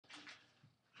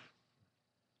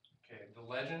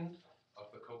legend of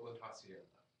the Copeland Hacienda.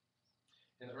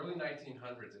 In the early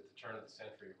 1900s, at the turn of the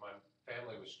century, my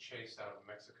family was chased out of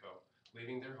Mexico,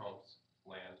 leaving their homes,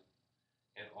 land,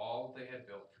 and all they had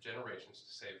built for generations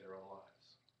to save their own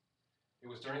lives.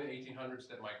 It was during the 1800s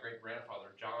that my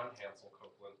great-grandfather, John Hansel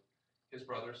Copeland, his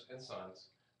brothers and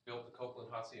sons, built the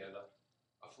Copeland Hacienda,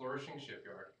 a flourishing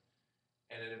shipyard,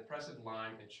 and an impressive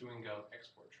lime and chewing gum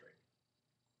export trade.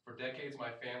 For decades,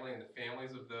 my family and the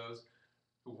families of those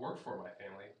who worked for my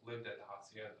family lived at the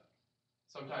Hacienda.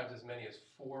 Sometimes as many as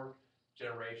 4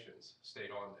 generations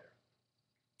stayed on there.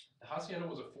 The Hacienda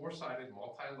was a 4-sided,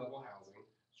 multi-level housing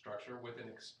structure with an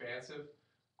expansive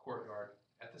courtyard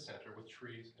at the center with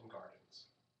trees and gardens.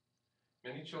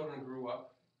 Many children grew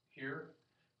up here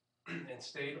and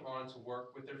stayed on to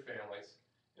work with their families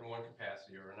in one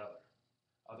capacity or another.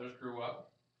 Others grew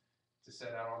up to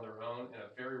set out on their own in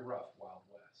a very rough Wild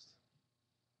West.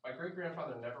 My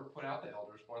great-grandfather never put out the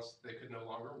elders once they could no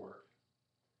longer work.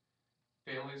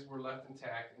 Families were left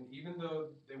intact, and even though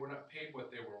they were not paid what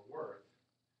they were worth,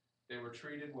 they were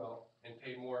treated well and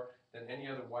paid more than any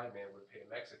other white man would pay a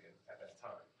Mexican at that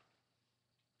time.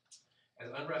 As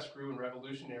unrest grew and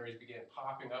revolutionaries began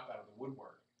popping up out of the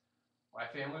woodwork, my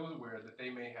family was aware that they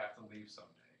may have to leave someday.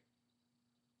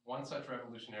 One such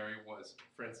revolutionary was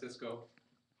Francisco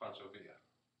Pancho Villa.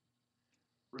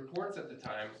 Reports at the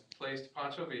time placed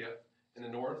Pancho Villa in the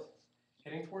north,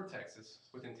 heading toward Texas,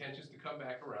 with intentions to come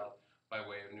back around by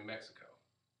way of New Mexico,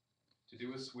 to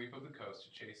do a sweep of the coast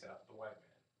to chase out the white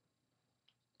man.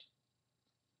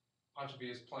 Pancho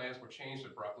Villa's plans were changed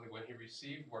abruptly when he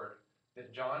received word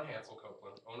that John Hansel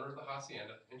Copeland, owner of the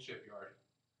Hacienda and shipyard,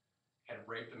 had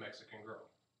raped a Mexican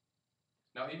girl.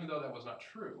 Now, even though that was not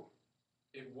true,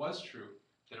 it was true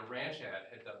that a ranch hand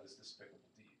had done this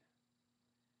despicable deed.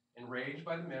 Enraged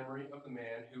by the memory of the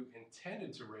man who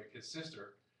intended to rape his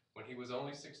sister when he was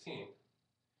only 16,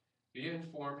 Villa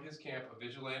informed his camp of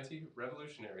vigilante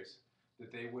revolutionaries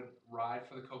that they would ride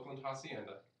for the Copeland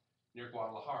Hacienda near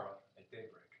Guadalajara at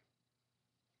daybreak.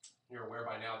 You're aware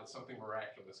by now that something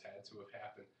miraculous had to have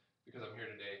happened because I'm here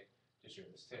today to share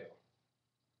this tale.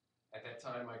 At that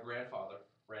time, my grandfather,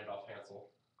 Randolph Hansel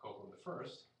Copeland I,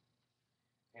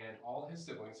 and all his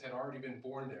siblings had already been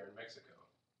born there in Mexico.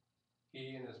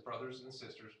 He and his brothers and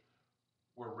sisters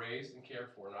were raised and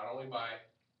cared for not only by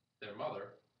their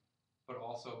mother, but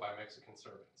also by Mexican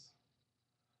servants.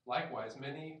 Likewise,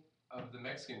 many of the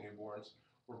Mexican newborns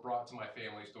were brought to my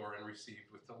family's door and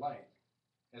received with delight,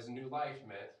 as new life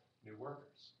meant new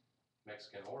workers,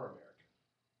 Mexican or American.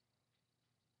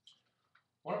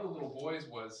 One of the little boys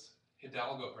was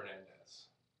Hidalgo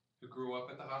Hernandez, who grew up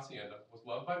at the Hacienda, was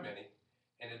loved by many,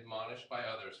 and admonished by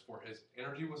others, for his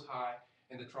energy was high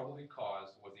and the trouble he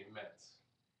caused was immense.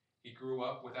 He grew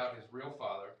up without his real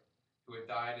father, who had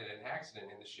died in an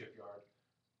accident in the shipyard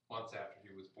months after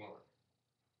he was born.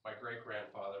 My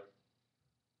great-grandfather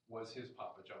was his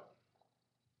Papa John.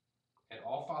 And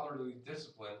all fatherly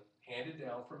discipline was handed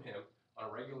down from him on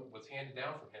a regular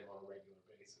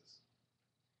basis.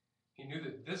 He knew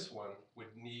that this one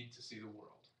would need to see the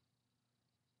world,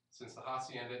 since the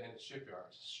Hacienda and its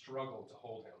shipyards struggled to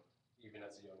hold him, even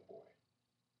as a young boy.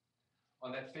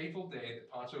 On that fateful day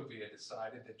that Pancho Villa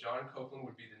decided that John Copeland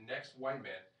would be the next white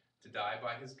man to die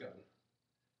by his gun,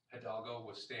 Hidalgo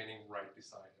was standing right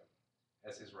beside him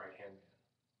as his right-hand man.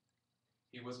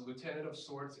 He was a lieutenant of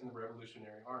sorts in the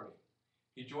Revolutionary Army.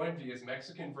 He joined Villa's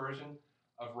Mexican version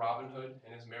of Robin Hood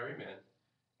and his merry men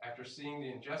after seeing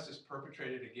the injustice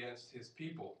perpetrated against his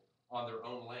people on their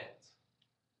own lands.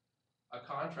 A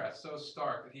contrast so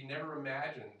stark that he never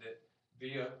imagined that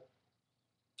Villa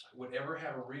would ever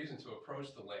have a reason to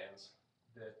approach the lands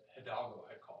that Hidalgo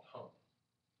had called home.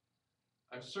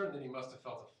 I'm certain that he must have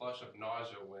felt a flush of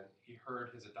nausea when he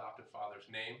heard his adopted father's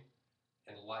name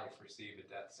and life receive a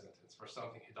death sentence for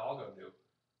something Hidalgo knew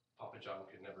Papa John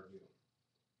could never do.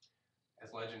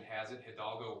 As legend has it,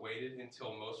 Hidalgo waited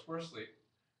until most were asleep,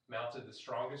 mounted the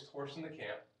strongest horse in the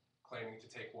camp, claiming to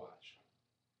take watch.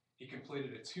 He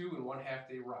completed a 2.5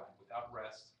 day ride without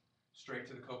rest, straight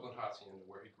to the Copeland Hacienda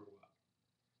where he grew up,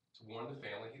 to warn the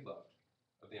family he loved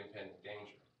of the impending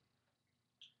danger.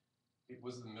 It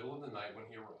was the middle of the night when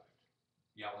he arrived,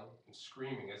 yelling and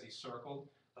screaming as he circled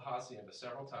the Hacienda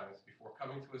several times before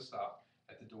coming to a stop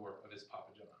at the door of his Papa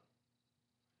John.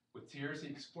 With tears, he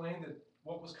explained that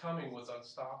what was coming was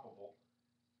unstoppable,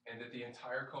 and that the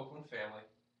entire Copeland family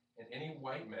and any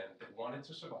white men that wanted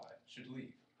to survive should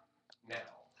leave now.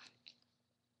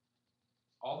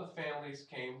 All the families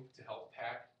came to help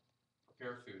pack,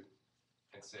 prepare food,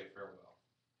 and say farewell.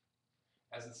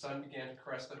 As the sun began to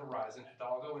crest the horizon,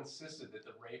 Hidalgo insisted that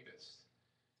the rapist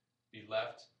be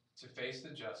left to face the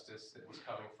justice that was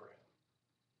coming for him.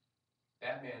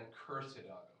 That man cursed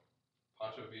Hidalgo,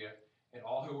 Pancho Villa, and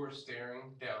all who were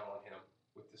staring down on him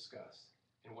with disgust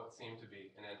in what seemed to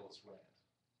be an endless rant.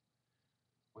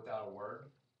 Without a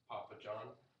word, Papa John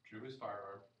drew his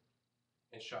firearm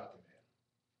and shot the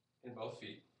man in both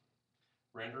feet,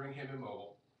 rendering him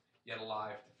immobile, yet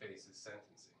alive to face his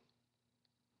sentencing.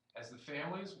 As the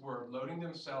families were loading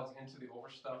themselves into the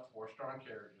overstuffed horse-drawn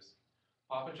carriages,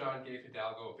 Papa John gave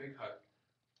Hidalgo a big hug,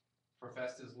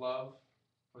 professed his love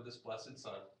for this blessed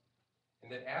son,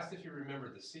 and then asked if he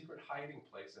remembered the secret hiding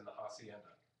place in the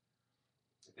Hacienda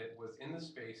that was in the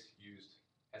space used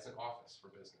as an office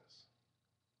for business.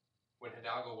 When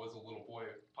Hidalgo was a little boy,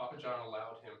 Papa John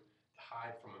allowed him to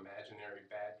hide from imaginary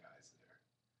bad guys there.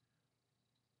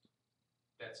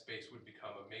 That space would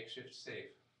become a makeshift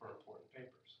safe for important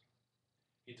papers.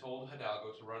 He told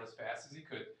Hidalgo to run as fast as he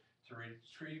could to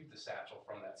retrieve the satchel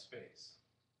from that space.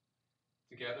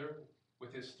 Together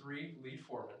with his 3 lead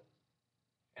foremen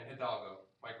and Hidalgo,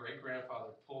 my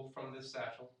great-grandfather pulled from this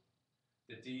satchel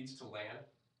the deeds to land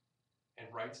and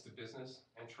rights to business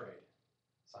and trade,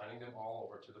 signing them all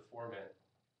over to the 4 men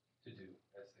to do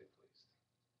as they pleased.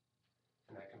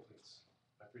 And that completes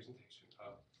my presentation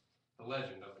of the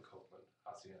legend of the Copeland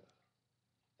Hacienda.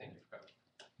 Thank you for coming.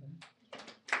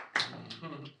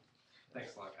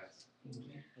 Thanks a lot, guys.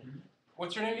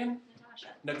 What's your name again? Natasha.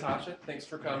 Natasha, thanks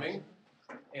for coming.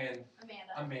 And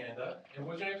Amanda. Amanda. And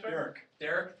what's your name, sir? Derek.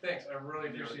 Derek, thanks. I really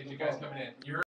appreciate you guys coming in. You're